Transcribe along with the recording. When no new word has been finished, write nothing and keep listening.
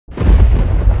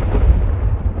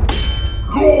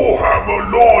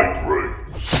library!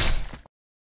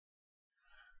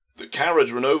 The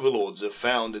Kharadron Overlords are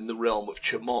found in the realm of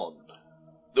Chamon,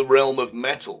 the realm of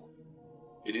metal.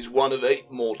 It is one of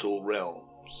 8 mortal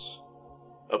realms.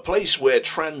 A place where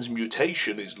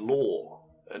transmutation is law,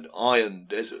 and iron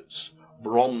deserts,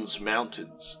 bronze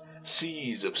mountains,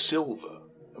 seas of silver,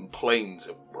 and plains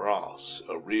of brass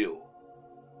are real.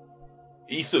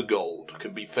 Ether gold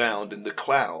can be found in the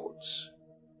clouds,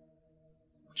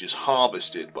 which is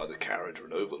harvested by the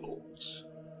Kharadron Overlords.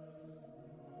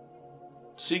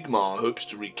 Sigmar hopes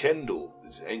to rekindle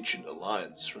this ancient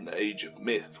alliance from the age of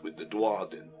myth with the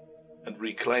Dwarden, and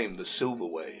reclaim the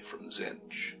Silverway from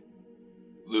Zench.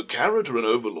 The Kharadron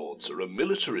Overlords are a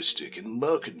militaristic and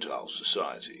mercantile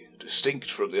society,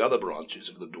 distinct from the other branches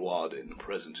of the Dwarden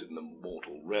present in the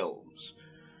mortal realms.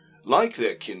 Like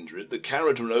their kindred, the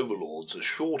Kharadron Overlords are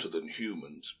shorter than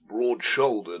humans,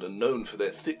 broad-shouldered and known for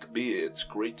their thick beards,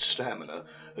 great stamina,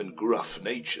 and gruff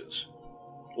natures.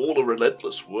 All are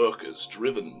relentless workers,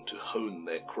 driven to hone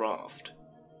their craft.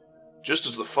 Just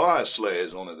as the Fire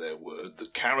Slayers honour their word, the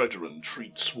Kharadron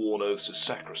treat sworn oaths as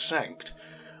sacrosanct,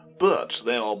 but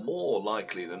they are more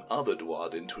likely than other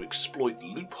Dwarden to exploit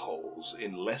loopholes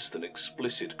in less than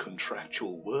explicit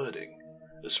contractual wording,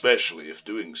 especially if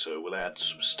doing so will add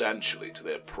substantially to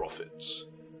their profits.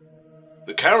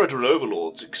 The Kharadron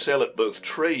Overlords excel at both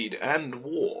trade and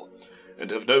war, and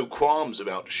have no qualms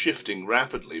about shifting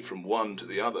rapidly from one to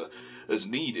the other as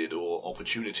needed or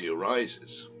opportunity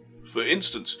arises. For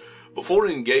instance, before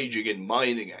engaging in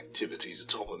mining activities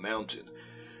atop a mountain,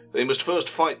 they must first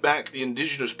fight back the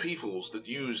indigenous peoples that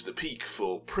use the peak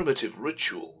for primitive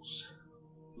rituals.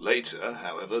 Later,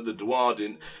 however, the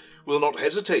Dwarden will not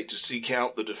hesitate to seek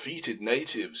out the defeated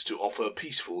natives to offer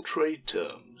peaceful trade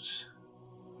terms.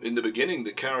 In the beginning,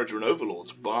 the Kharadron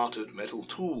Overlords bartered metal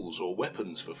tools or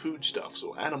weapons for foodstuffs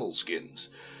or animal skins,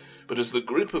 but as the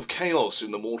grip of chaos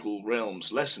in the mortal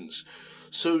realms lessens,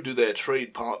 so do their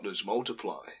trade partners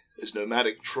multiply, as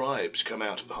nomadic tribes come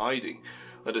out of hiding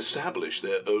and establish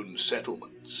their own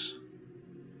settlements.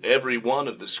 Every one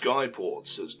of the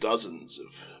skyports has dozens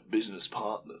of business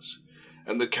partners,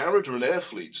 and the Kharadron air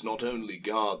fleets not only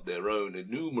guard their own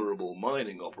innumerable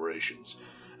mining operations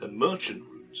and merchant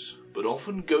routes, but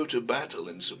often go to battle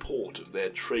in support of their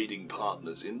trading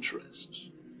partners' interests.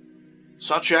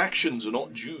 Such actions are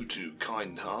not due to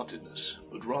kind-heartedness,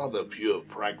 but rather pure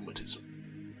pragmatism.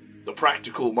 The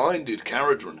practical-minded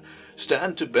Kharadron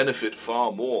stand to benefit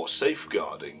far more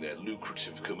safeguarding their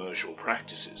lucrative commercial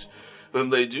practices than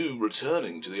they do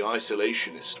returning to the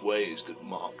isolationist ways that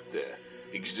marked their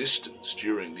existence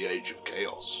during the Age of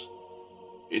Chaos.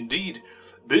 Indeed,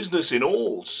 business in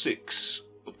all 6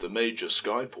 of the major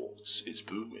skyports is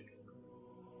booming.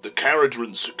 The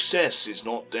Kharadron's success is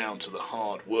not down to the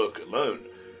hard work alone,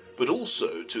 but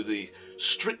also to the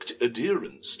strict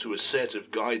adherence to a set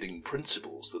of guiding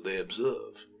principles that they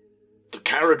observe. The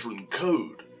Kharadron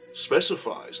Code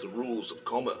specifies the rules of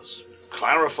commerce,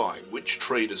 clarifying which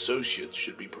trade associates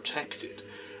should be protected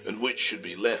and which should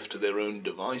be left to their own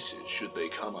devices should they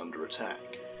come under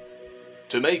attack.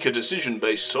 To make a decision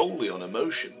based solely on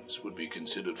emotions would be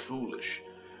considered foolish,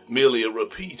 merely a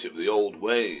repeat of the old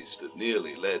ways that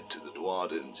nearly led to the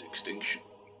Dwarden's extinction.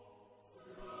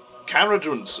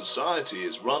 Kharadron society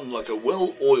is run like a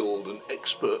well-oiled and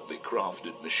expertly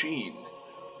crafted machine.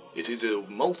 It is a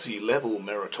multi-level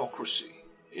meritocracy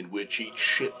in which each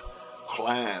ship,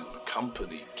 clan,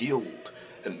 company, guild,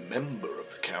 and member of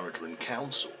the Kharadron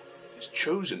Council is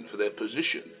chosen for their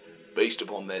position based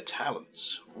upon their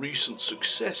talents, recent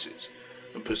successes,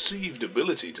 and perceived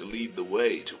ability to lead the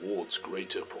way towards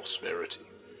greater prosperity.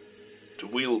 To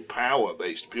wield power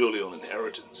based purely on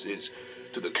inheritance is,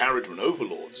 to the Kharadron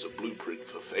Overlords, a blueprint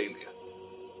for failure.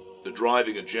 The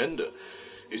driving agenda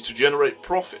is to generate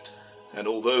profit, and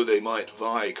although they might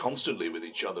vie constantly with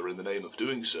each other in the name of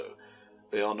doing so,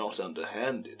 they are not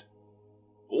underhanded.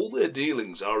 All their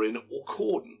dealings are in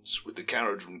accordance with the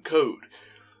Kharadron Code,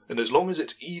 and as long as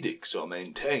its edicts are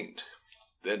maintained,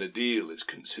 then a deal is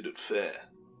considered fair.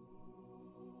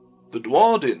 The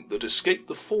Dwarden that escaped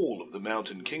the fall of the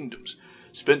Mountain Kingdoms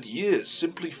spent years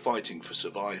simply fighting for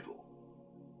survival,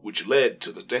 which led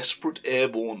to the desperate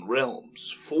airborne realms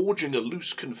forging a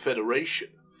loose confederation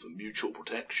for mutual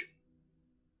protection.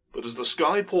 But as the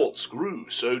skyports grew,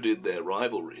 so did their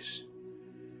rivalries.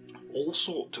 All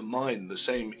sought to mine the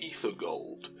same ether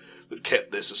gold that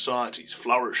kept their societies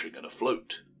flourishing and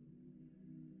afloat.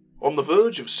 On the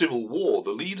verge of civil war,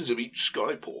 the leaders of each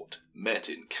skyport met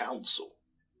in council.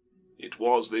 It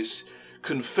was this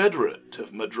Confederate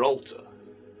of Madrolta,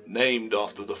 named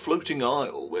after the floating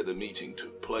isle where the meeting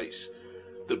took place,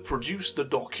 that produced the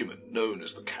document known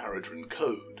as the Kharadron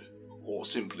Code, or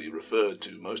simply referred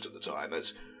to most of the time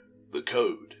as the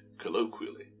Code,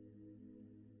 colloquially.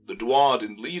 The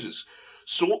Dwarden leaders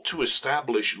sought to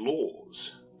establish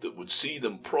laws that would see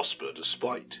them prosper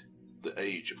despite the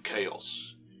Age of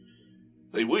Chaos.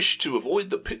 They wished to avoid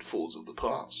the pitfalls of the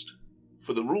past,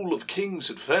 for the rule of kings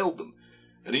had failed them,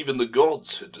 and even the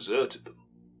gods had deserted them.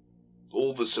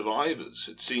 All the survivors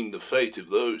had seen the fate of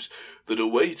those that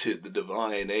awaited the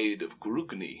divine aid of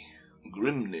Grugni,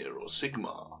 Grimnir, or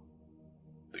Sigmar.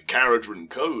 The Kharadron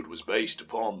Code was based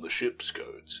upon the ship's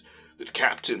codes that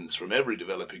captains from every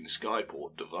developing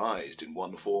skyport devised in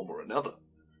one form or another.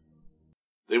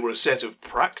 They were a set of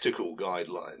practical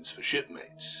guidelines for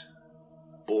shipmates,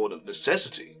 born of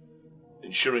necessity,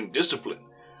 ensuring discipline,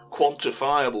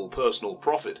 quantifiable personal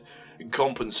profit, and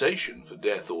compensation for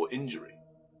death or injury.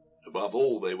 Above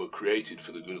all, they were created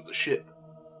for the good of the ship.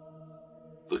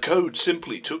 The Code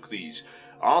simply took these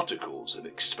articles and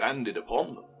expanded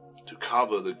upon them to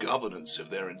cover the governance of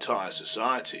their entire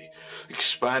society,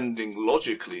 expanding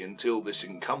logically until this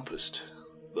encompassed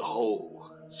the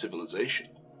whole civilization.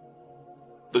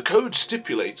 The Code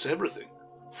stipulates everything,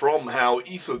 from how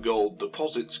ether gold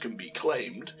deposits can be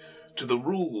claimed to the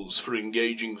rules for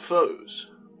engaging foes.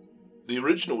 The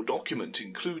original document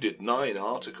included 9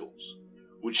 articles,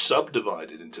 which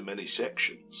subdivided into many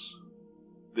sections.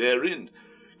 Therein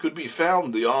could be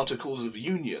found the Articles of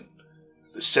Union,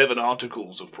 the 7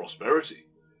 Articles of Prosperity,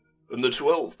 and the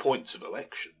 12 Points of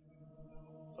Election.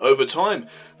 Over time,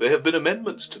 there have been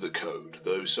amendments to the Code,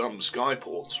 though some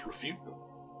skyports refute them.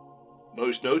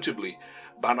 Most notably,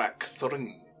 Barak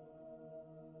Thring.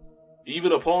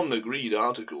 Even upon agreed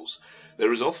articles,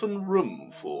 there is often room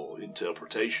for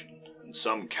interpretation, and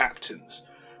some captains,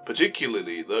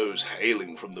 particularly those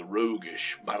hailing from the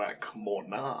roguish Barak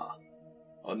Mornar,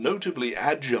 are notably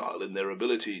agile in their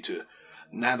ability to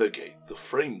navigate the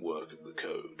framework of the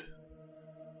Code,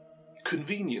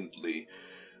 conveniently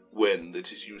when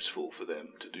it is useful for them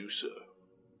to do so.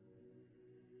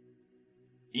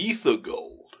 Ether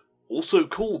gold, also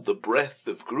called the breath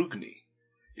of Grugni,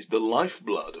 is the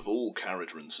lifeblood of all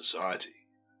Kharadron society,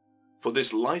 for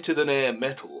this lighter-than-air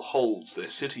metal holds their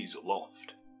cities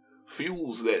aloft,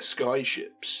 fuels their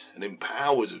skyships, and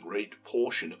empowers a great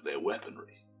portion of their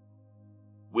weaponry.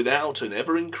 Without an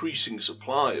ever-increasing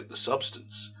supply of the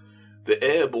substance, the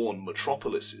airborne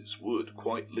metropolises would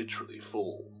quite literally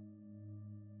fall.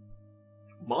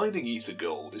 Mining ether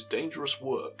gold is dangerous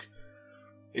work.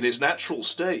 In its natural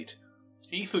state,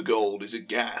 ether gold is a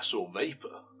gas or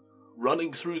vapour,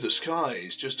 running through the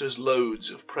skies just as loads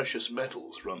of precious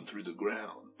metals run through the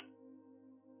ground.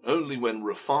 Only when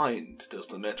refined does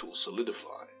the metal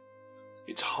solidify,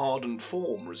 its hardened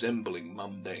form resembling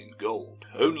mundane gold,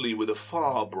 only with a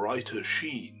far brighter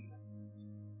sheen.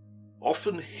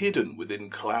 Often hidden within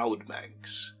cloud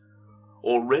banks,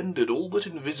 or rendered all but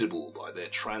invisible by their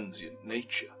transient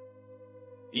nature,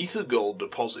 ether gold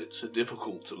deposits are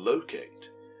difficult to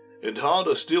locate, and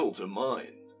harder still to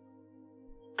mine.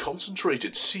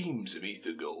 Concentrated seams of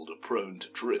ether gold are prone to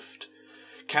drift,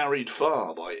 carried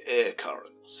far by air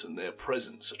currents, and their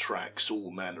presence attracts all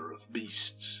manner of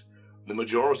beasts, the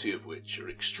majority of which are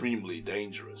extremely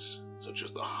dangerous, such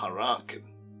as the Harakin,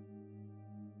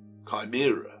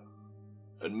 Chimera,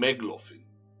 and Meglofin.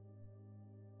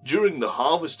 During the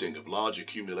harvesting of large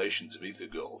accumulations of ether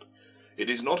gold, it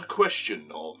is not a question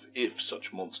of if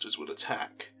such monsters will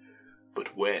attack,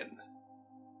 but when.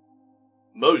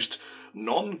 Most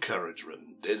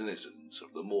non-Kharadron denizens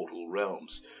of the mortal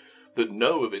realms that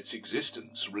know of its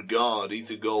existence regard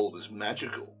ether gold as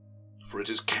magical, for it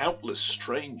has countless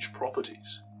strange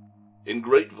properties. In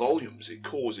great volumes it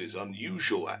causes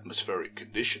unusual atmospheric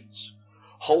conditions.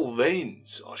 Whole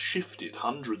veins are shifted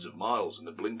hundreds of miles in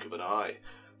the blink of an eye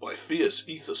by fierce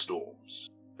ether storms,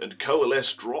 and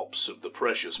coalesced drops of the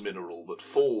precious mineral that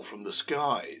fall from the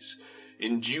skies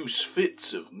induce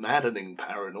fits of maddening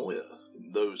paranoia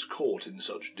in those caught in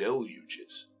such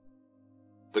deluges.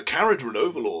 The Kharadron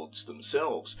Overlords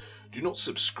themselves do not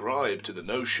subscribe to the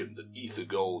notion that ether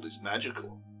gold is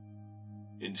magical.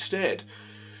 Instead,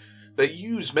 they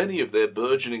use many of their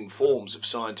burgeoning forms of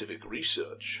scientific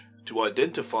research to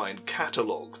identify and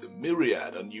catalogue the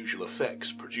myriad unusual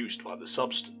effects produced by the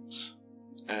substance,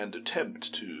 and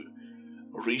attempt to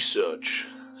research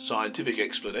scientific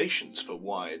explanations for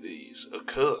why these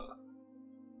occur.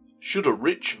 Should a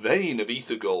rich vein of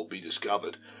ether gold be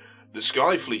discovered, the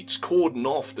sky fleets cordon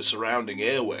off the surrounding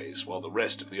airways while the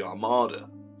rest of the armada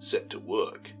set to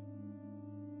work.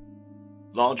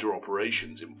 Larger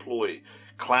operations employ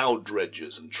cloud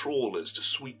dredgers and trawlers to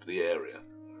sweep the area,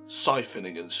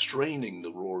 siphoning and straining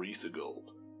the raw ether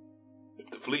gold, If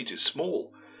the fleet is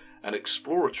small, an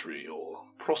exploratory or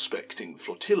prospecting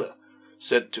flotilla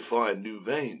sent to find new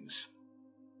veins,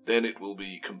 then it will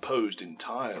be composed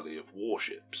entirely of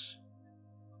warships.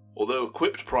 Although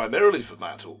equipped primarily for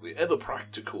battle, the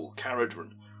ever-practical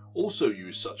Kharadron also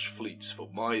use such fleets for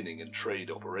mining and trade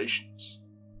operations.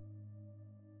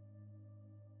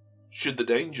 Should the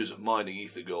dangers of mining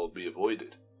ether gold be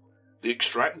avoided, the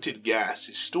extracted gas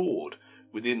is stored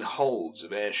within holds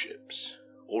of airships,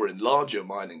 or in larger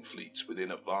mining fleets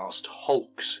within a vast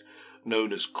hulks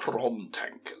known as crom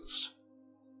tankers.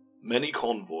 Many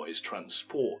convoys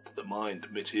transport the mined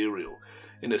material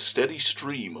in a steady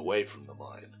stream away from the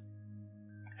mine,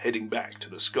 heading back to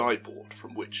the skyport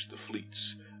from which the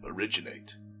fleets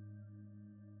originate.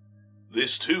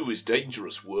 This too is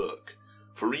dangerous work,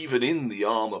 for even in the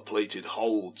armour-plated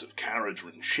holds of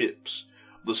Kharadron ships,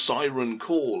 the siren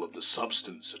call of the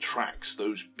substance attracts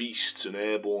those beasts and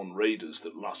airborne raiders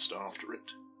that lust after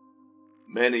it.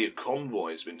 Many a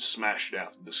convoy has been smashed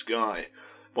out of the sky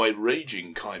by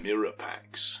raging chimera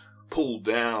packs, pulled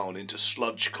down into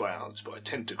sludge clouds by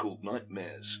tentacled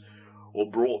nightmares, or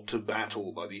brought to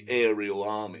battle by the aerial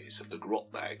armies of the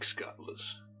grotbag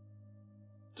scuttlers.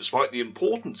 Despite the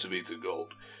importance of ether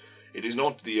gold, it is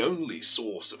not the only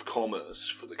source of commerce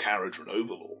for the Kharadron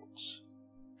Overlords.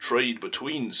 Trade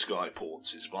between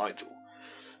skyports is vital,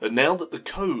 and now that the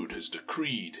Code has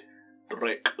decreed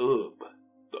Drek Urb,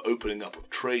 the opening up of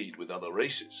trade with other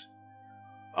races,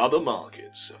 other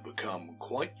markets have become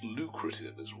quite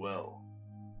lucrative as well.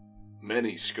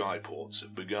 Many skyports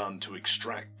have begun to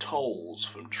extract tolls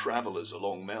from travellers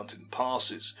along mountain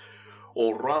passes,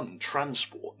 or run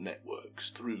transport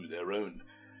networks through their own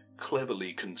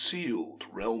cleverly concealed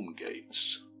realm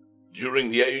gates. During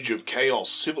the Age of Chaos,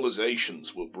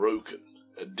 civilizations were broken,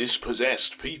 and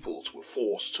dispossessed peoples were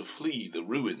forced to flee the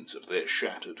ruins of their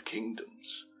shattered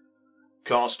kingdoms.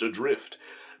 Cast adrift,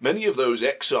 many of those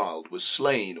exiled were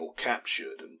slain or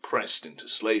captured and pressed into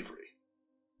slavery.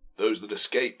 Those that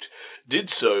escaped did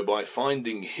so by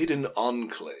finding hidden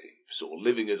enclaves or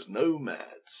living as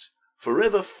nomads,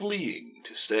 forever fleeing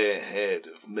to stay ahead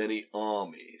of many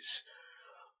armies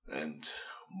and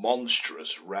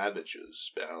monstrous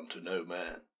ravagers bound to no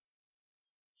man.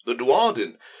 The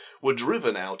Dwarden were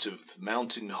driven out of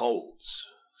mountain holds,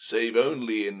 save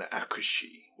only in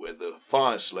Akushi, where the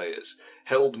Fireslayers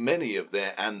held many of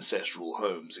their ancestral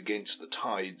homes against the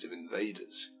tides of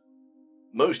invaders.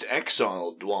 Most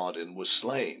exiled Dwarden were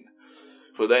slain,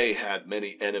 for they had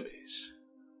many enemies.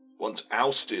 Once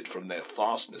ousted from their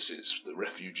fastnesses, the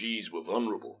refugees were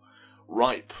vulnerable,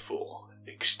 ripe for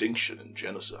extinction and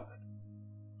genocide.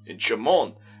 In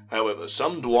Chamon, however,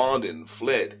 some Dwarden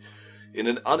fled in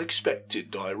an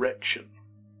unexpected direction,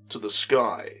 to the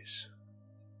skies.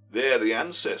 There the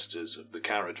ancestors of the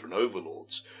Kharadron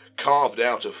Overlords carved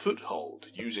out a foothold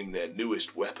using their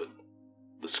newest weapon,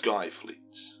 the Sky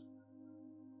Fleets.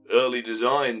 Early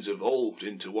designs evolved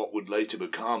into what would later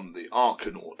become the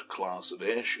Archanaut class of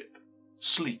airship,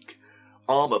 sleek,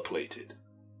 armour-plated,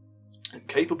 and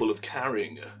capable of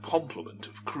carrying a complement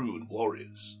of crew and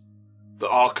warriors. The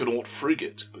Archanaut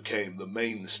frigate became the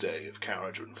mainstay of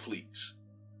Kharadron fleets,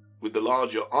 with the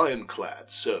larger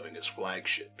ironclads serving as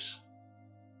flagships.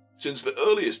 Since the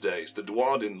earliest days, the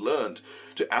Dwarden learned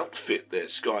to outfit their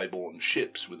skyborne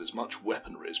ships with as much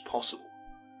weaponry as possible.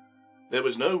 There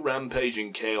was no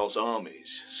rampaging Chaos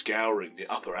armies scouring the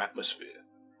upper atmosphere,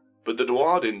 but the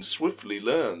Dwarden swiftly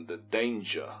learned that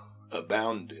danger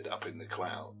abounded up in the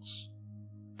clouds.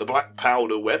 The black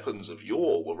powder weapons of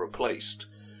yore were replaced,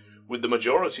 with the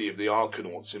majority of the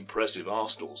Archanaut's impressive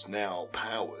arsenals now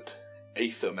powered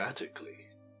aethermatically.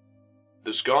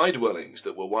 The sky dwellings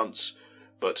that were once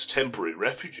but temporary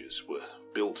refuges were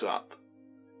built up,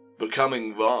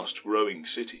 becoming vast growing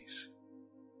cities.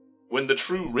 When the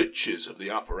true riches of the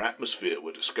upper atmosphere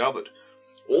were discovered,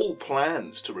 all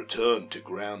plans to return to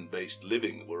ground-based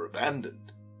living were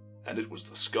abandoned, and it was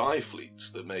the sky fleets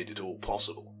that made it all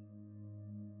possible.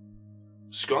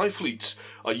 Sky fleets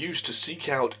are used to seek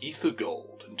out ether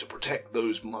gold and to protect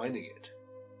those mining it.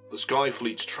 The sky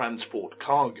fleets transport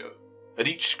cargo, and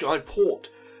each sky port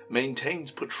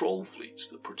maintains patrol fleets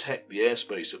that protect the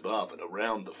airspace above and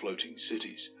around the floating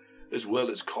cities, as well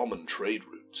as common trade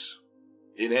routes.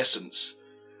 In essence,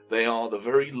 they are the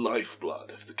very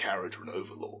lifeblood of the Kharadron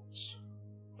Overlords.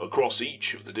 Across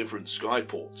each of the different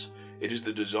skyports, it is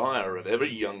the desire of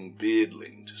every young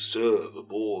beardling to serve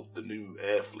aboard the new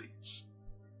air fleets.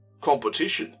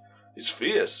 Competition is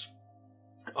fierce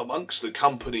amongst the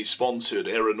company-sponsored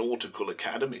aeronautical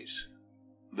academies.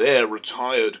 Their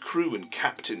retired crew and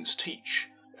captains teach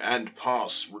and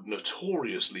pass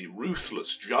notoriously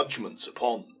ruthless judgments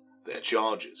upon their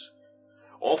charges,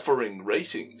 offering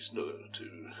ratings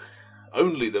to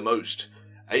only the most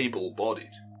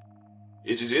able-bodied.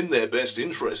 It is in their best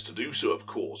interest to do so, of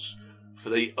course, for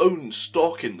they own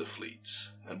stock in the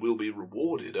fleets and will be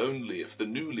rewarded only if the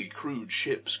newly crewed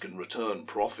ships can return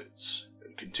profits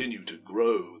and continue to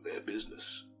grow their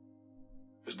business.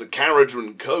 As the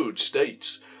Kharadron Code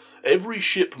states, every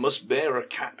ship must bear a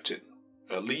captain,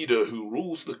 a leader who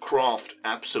rules the craft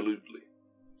absolutely.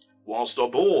 Whilst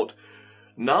aboard,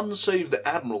 none save the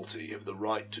Admiralty have the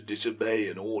right to disobey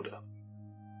an order.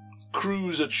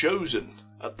 Crews are chosen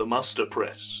at the muster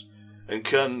press and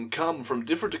can come from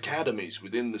different academies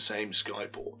within the same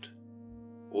skyport.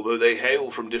 Although they hail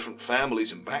from different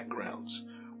families and backgrounds,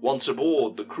 once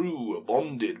aboard the crew are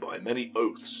bonded by many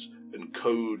oaths and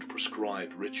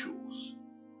code-prescribed rituals.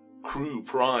 Crew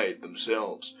pride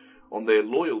themselves on their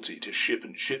loyalty to ship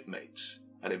and shipmates,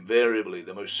 and invariably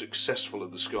the most successful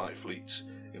of the sky fleets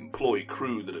employ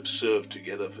crew that have served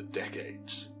together for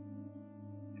decades.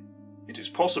 It is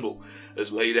possible,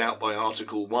 as laid out by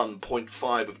Article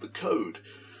 1.5 of the Code,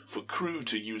 for crew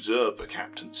to usurp a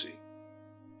captaincy.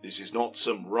 This is not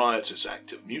some riotous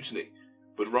act of mutiny,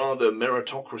 but rather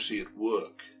meritocracy at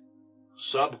work.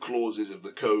 Sub-clauses of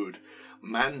the Code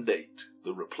mandate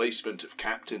the replacement of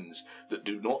captains that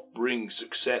do not bring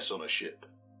success on a ship.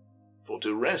 For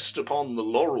to rest upon the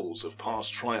laurels of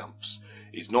past triumphs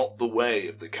is not the way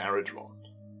of the Kharadron.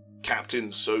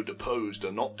 Captains so deposed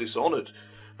are not dishonoured,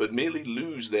 but merely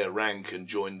lose their rank and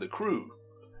join the crew,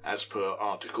 as per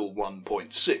Article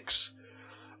 1.6,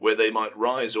 where they might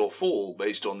rise or fall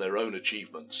based on their own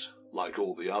achievements, like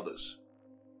all the others.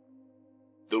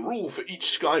 The rule for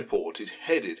each skyport is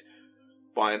headed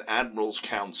by an Admiral's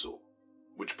Council,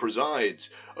 which presides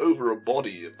over a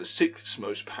body of the 6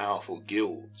 most powerful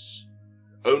guilds.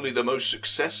 Only the most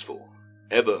successful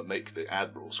ever make the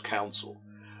Admiral's Council,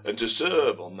 and to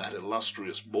serve on that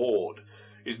illustrious board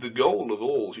is the goal of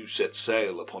all who set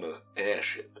sail upon an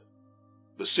airship.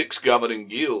 The 6 governing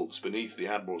guilds beneath the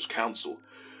Admiral's Council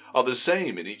are the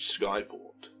same in each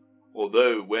skyport,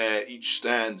 although where each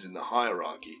stands in the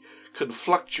hierarchy can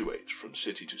fluctuate from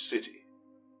city to city.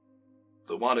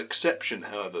 The one exception,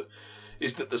 however,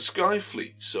 is that the sky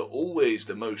fleets are always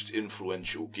the most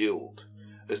influential guild,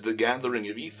 as the gathering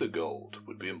of ether gold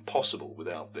would be impossible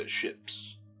without their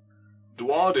ships.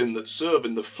 Dwarden that serve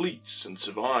in the fleets and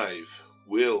survive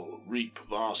will reap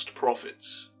vast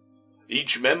profits.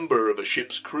 Each member of a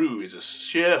ship's crew is a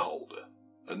shareholder,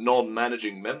 a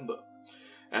non-managing member,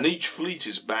 and each fleet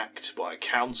is backed by a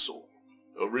council,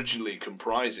 originally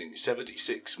comprising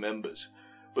 76 members,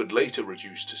 but later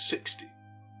reduced to 60,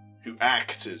 who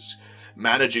act as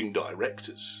managing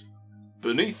directors.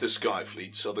 Beneath the sky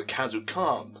fleets are the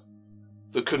Kazukan,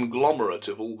 the conglomerate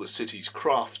of all the city's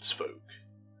craftsfolk,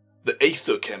 the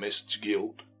Aether Chemists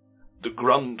Guild, the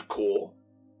Grund Corps,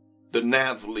 the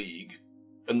Nav League,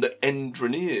 and the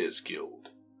Engineers Guild.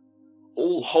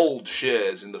 All hold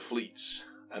shares in the fleets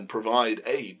and provide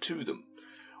aid to them,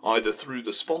 either through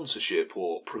the sponsorship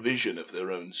or provision of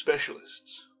their own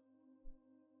specialists.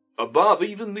 Above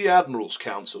even the Admiral's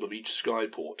Council of each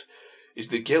skyport is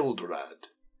the Geldrad,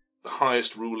 the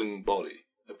highest ruling body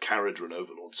of Kharadron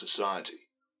Overlord society.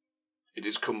 It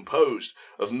is composed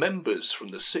of members from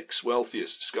the 6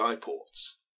 wealthiest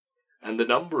skyports, and the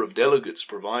number of delegates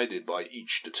provided by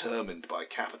each determined by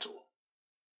capital.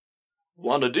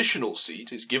 One additional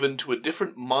seat is given to a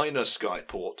different minor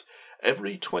skyport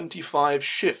every 25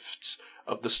 shifts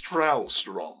of the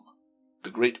Strahlstrom, the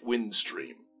great wind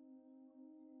stream.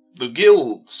 The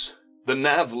guilds, the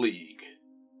Nav League.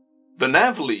 The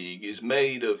Nav League is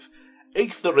made of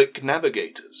Aetheric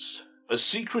Navigators, a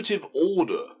secretive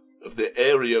order of the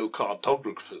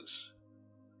aerocartographers.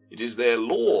 It is their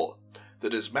law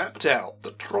that has mapped out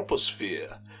the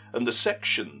troposphere and the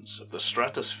sections of the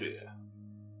stratosphere.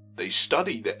 They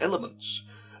study the elements,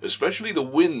 especially the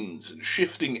winds and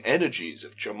shifting energies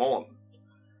of Chamon.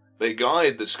 They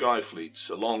guide the sky fleets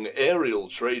along aerial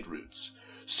trade routes,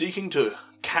 seeking to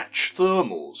catch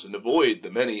thermals and avoid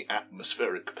the many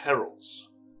atmospheric perils.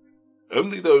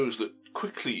 Only those that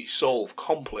quickly solve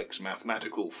complex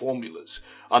mathematical formulas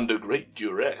under great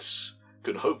duress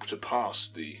can hope to pass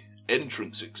the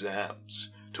entrance exams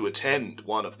to attend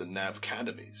one of the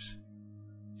Navcademies.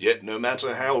 Yet no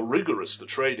matter how rigorous the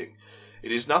trading,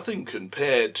 it is nothing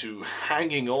compared to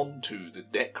hanging on to the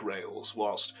deck rails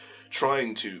whilst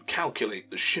trying to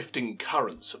calculate the shifting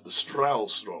currents of the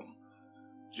Strahlstrom,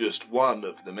 just one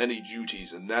of the many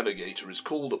duties a navigator is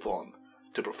called upon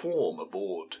to perform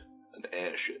aboard an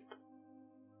airship.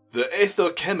 The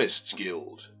Aether Chemists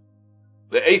Guild.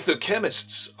 The Aether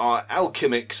Chemists are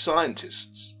alchemic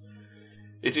scientists.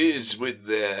 It is with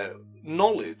their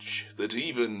knowledge that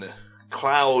even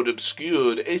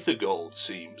cloud-obscured aethergold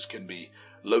seams can be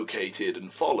located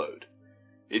and followed.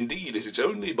 Indeed, it is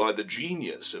only by the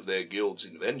genius of their guild's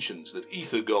inventions that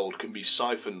aethergold can be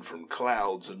siphoned from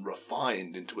clouds and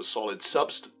refined into a solid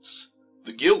substance.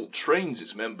 The guild trains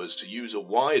its members to use a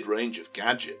wide range of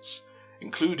gadgets,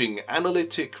 including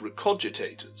analytic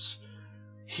recogitators,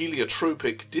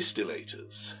 heliotropic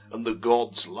distillators, and the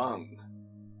god's lung.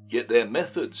 Yet their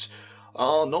methods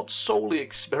are not solely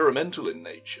experimental in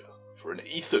nature, for an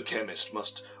ether chemist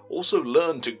must also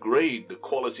learn to grade the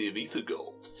quality of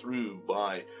aethergold through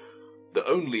by the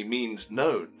only means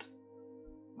known,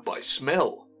 by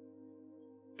smell.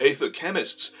 Aether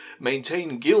chemists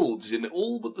maintain guilds in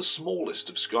all but the smallest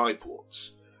of skyports,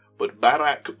 but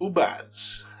Barak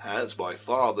Ubaz has by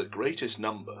far the greatest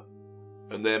number,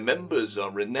 and their members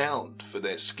are renowned for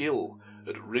their skill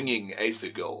at wringing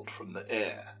aethergold from the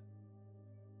air.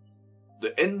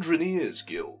 The Engineers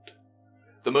Guild.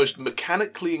 The most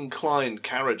mechanically inclined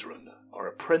Kharadron are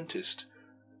apprenticed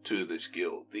to this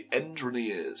guild, the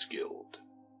Engineers Guild.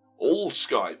 All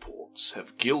skyports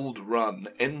have guild-run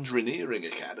engineering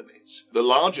academies, the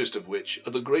largest of which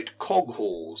are the great cog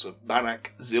halls of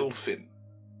Barak Zilfin.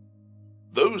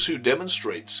 Those who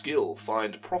demonstrate skill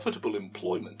find profitable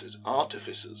employment as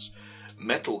artificers,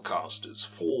 metal casters,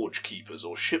 forge keepers,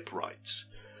 or shipwrights,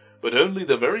 but only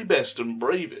the very best and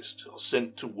bravest are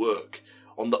sent to work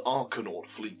on the Archanaut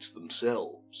fleets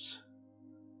themselves.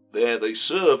 There they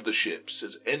serve the ships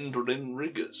as Endrin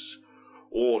riggers,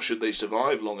 or should they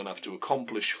survive long enough to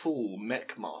accomplish full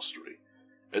mech mastery,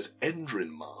 as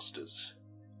Endrin masters.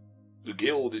 The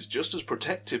guild is just as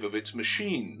protective of its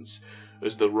machines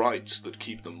as the rights that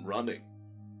keep them running.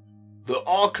 The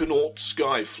Archanaut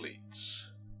sky fleets.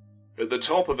 At the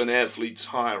top of an air fleet's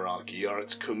hierarchy are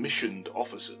its commissioned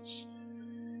officers.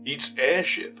 Each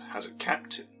airship has a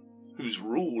captain, whose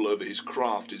rule over his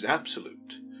craft is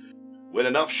absolute. When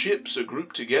enough ships are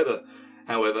grouped together,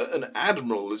 however, an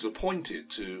admiral is appointed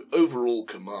to overall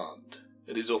command,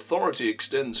 and his authority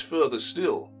extends further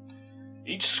still.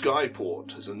 Each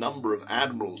skyport has a number of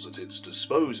admirals at its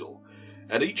disposal,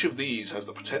 and each of these has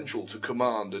the potential to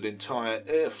command an entire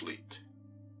air fleet.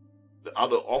 The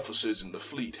other officers in the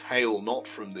fleet hail not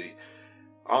from the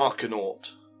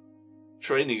Archanaut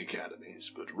training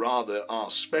academies, but rather are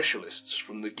specialists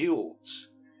from the guilds,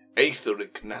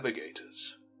 aetheric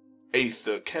navigators,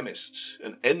 aether chemists,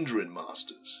 and Endrin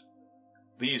masters.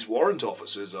 These warrant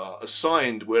officers are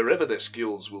assigned wherever their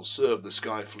skills will serve the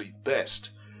Skyfleet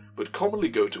best, but commonly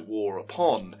go to war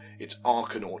upon its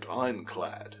Archanaut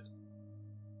ironclad.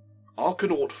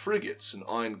 Archanaut frigates and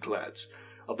ironclads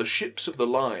are the ships of the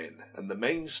line and the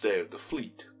mainstay of the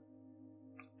fleet,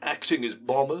 acting as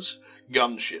bombers,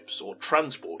 gunships, or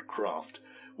transport craft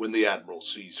when the admiral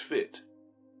sees fit.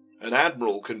 An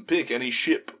admiral can pick any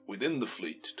ship within the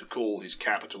fleet to call his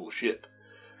capital ship.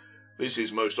 This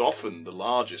is most often the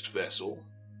largest vessel,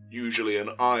 usually an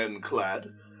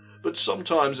ironclad, but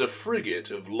sometimes a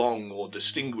frigate of long or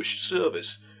distinguished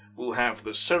service will have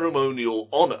the ceremonial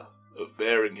honour of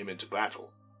bearing him into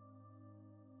battle.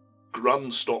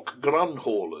 Grunstock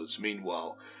Grunhaulers,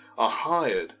 meanwhile, are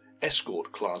hired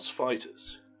escort-class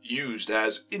fighters, used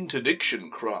as interdiction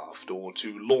craft or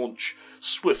to launch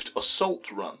swift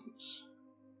assault runs.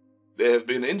 There have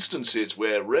been instances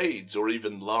where raids or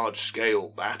even large-scale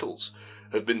battles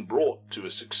have been brought to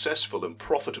a successful and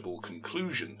profitable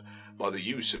conclusion by the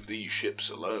use of these ships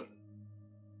alone.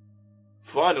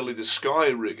 Finally, the Sky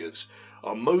Riggers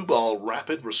are mobile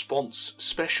rapid response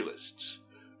specialists,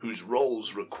 whose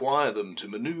roles require them to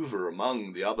maneuver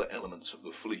among the other elements of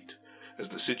the fleet as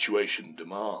the situation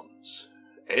demands.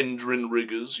 Endrin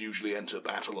riggers usually enter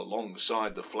battle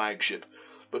alongside the flagship,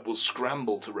 but will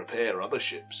scramble to repair other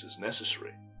ships as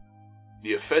necessary.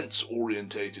 The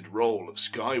offence-orientated role of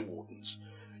Sky Wardens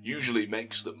usually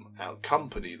makes them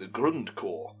outcompany the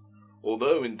Grundkorps,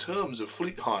 although in terms of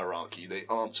fleet hierarchy they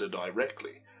answer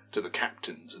directly to the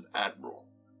captains and admiral.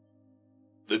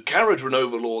 The Kharadron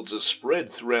Overlords are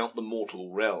spread throughout the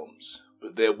mortal realms,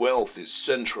 but their wealth is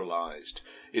centralized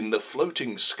in the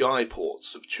floating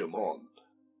skyports of Chamon,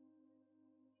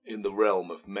 in the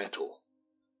realm of metal,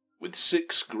 with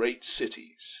 6 great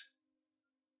cities,